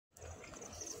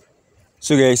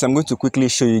So guys, I'm going to quickly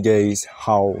show you guys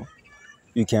how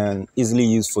you can easily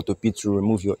use Photopea to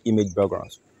remove your image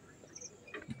backgrounds.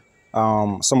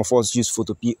 Some of us use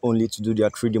Photopea only to do their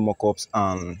 3D mockups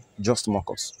and just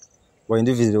mockups. But in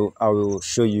this video, I will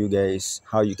show you guys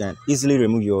how you can easily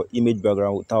remove your image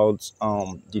background without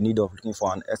the need of looking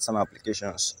for an external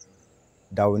applications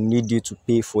that will need you to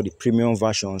pay for the premium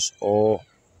versions, or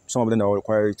some of them that will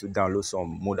require you to download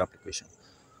some mode application.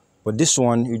 But this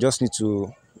one, you just need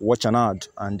to watch an ad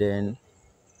and then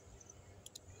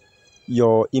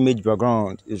your image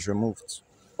background is removed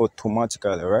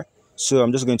automatically, right? So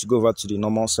I'm just going to go over to the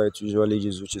normal site we usually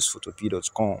use, which is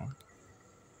photopea.com.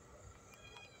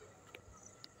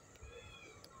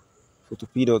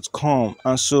 Photopea.com.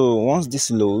 And so once this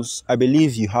loads, I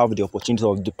believe you have the opportunity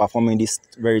of performing this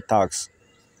very task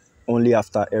only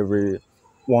after every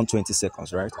 120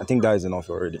 seconds, right? I think that is enough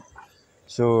already.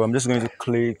 So I'm just going to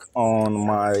click on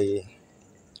my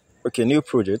new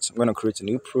project. I'm going to create a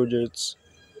new project.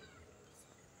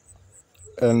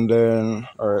 And then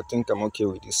I think I'm okay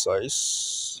with this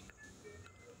size.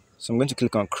 So I'm going to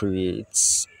click on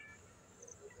create.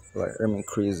 Right, let me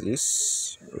increase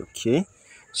this. Okay.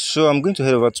 So I'm going to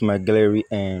head over to my gallery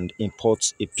and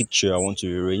import a picture I want to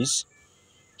erase.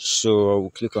 So I will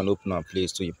click on open and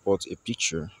place to import a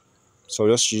picture. So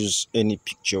I'll just use any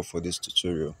picture for this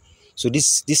tutorial. So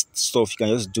this stuff, you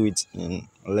can just do it in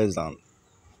less than,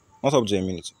 not up to a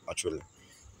minute actually.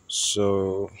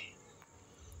 So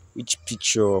which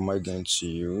picture am I going to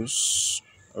use?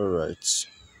 All right.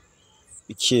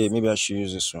 Okay, maybe I should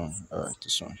use this one. All right,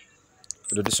 this one.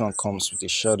 But this one comes with a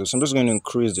shadow. So I'm just going to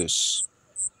increase this.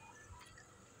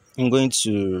 I'm going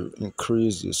to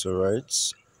increase this, all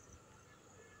right?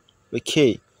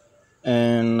 Okay,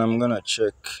 and I'm gonna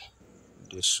check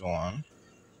this one.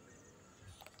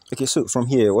 Okay, so from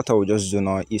here, what I will just do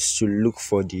now is to look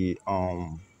for the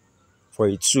for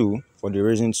a tool, for the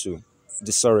erasing tool.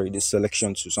 The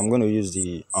selection tool. So I'm going to use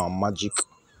the magic.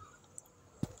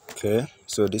 Okay,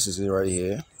 so this is it right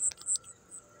here.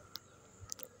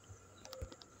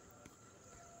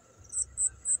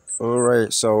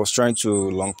 Alright, so I was trying to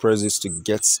long press this to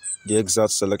get the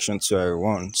exact selection tool I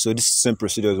want. So this same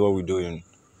procedure is what we do in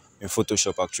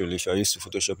Photoshop actually. If you're used to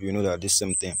Photoshop, you know that this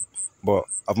same thing. But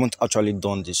I've not actually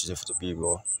done this in Photopea,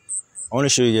 but I want to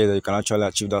show you guys that you can actually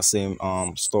achieve that same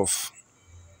stuff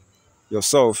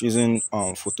yourself using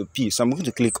Photopea. So I'm going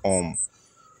to click on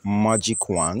Magic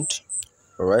Wand.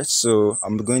 Alright, so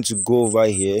I'm going to go over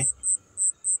here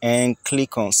and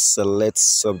click on Select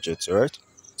Subject, alright?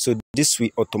 So this will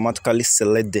automatically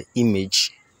select the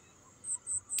image,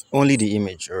 only the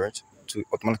image, alright? To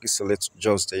automatically select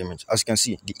just the image. As you can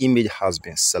see, the image has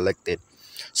been selected.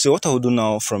 So what I will do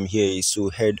now from here is to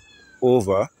head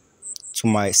over to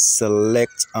my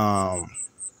select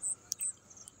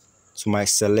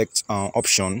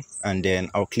option, and then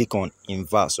I'll click on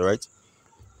inverse, alright?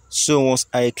 So once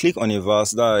I click on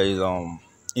inverse, that is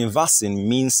inversing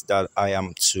means that I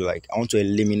want to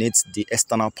eliminate the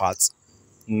external part,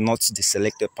 not the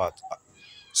selected part.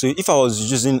 So if I was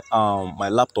using my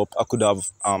laptop, I could have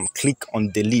clicked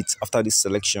on delete after this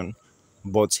selection.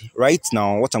 But right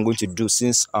now, what I'm going to do,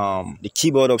 since the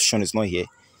keyboard option is not here,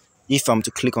 if I'm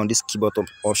to click on this keyboard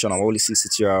option, I'll only see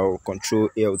Ctrl, Control,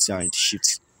 Alt, and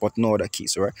Shift, but no other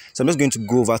keys, right? So I'm just going to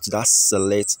go over to that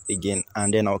select again,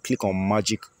 and then I'll click on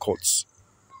Magic Cuts.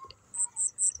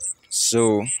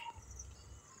 So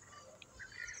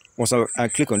once I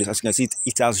click on this, as you can see,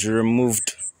 it has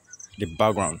removed the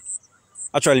background.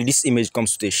 Actually, this image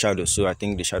comes with a shadow, so I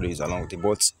think the shadow is along with it.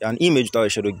 But an image without a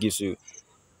shadow gives you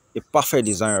a perfect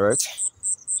design, right?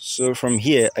 So from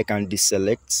here, I can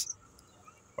deselect.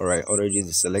 All right, already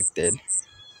deselected.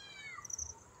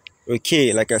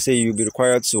 Okay, like I say, you'll be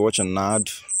required to watch an ad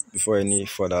before any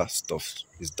further stuff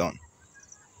is done.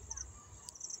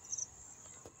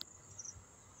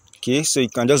 Okay, so you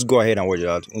can just go ahead and watch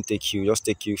that. It won't take you, just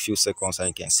take you a few seconds, and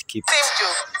you can skip.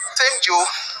 Same Joe,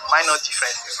 minor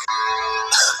difference.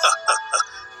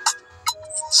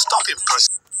 Stop it.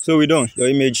 So we're done. Your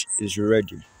image is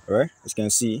ready. All right, as you can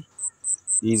see,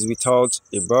 it's without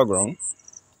a background.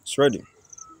 It's ready.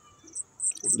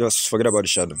 Just forget about the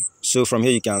shadow. So from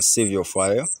here, you can save your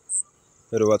file.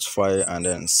 Head over to file and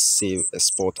then save,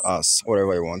 export as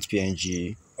whatever you want,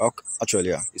 PNG. Oh, actually,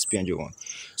 yeah, it's PNG one.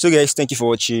 So guys, thank you for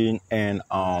watching, and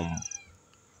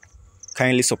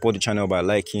kindly support the channel by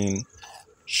liking,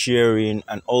 sharing,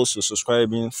 and also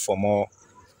subscribing for more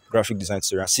graphic design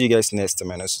tutorials. See you guys next time in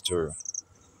my next tutorial.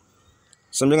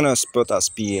 So I'm gonna export as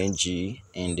PNG,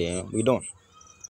 and then we're done.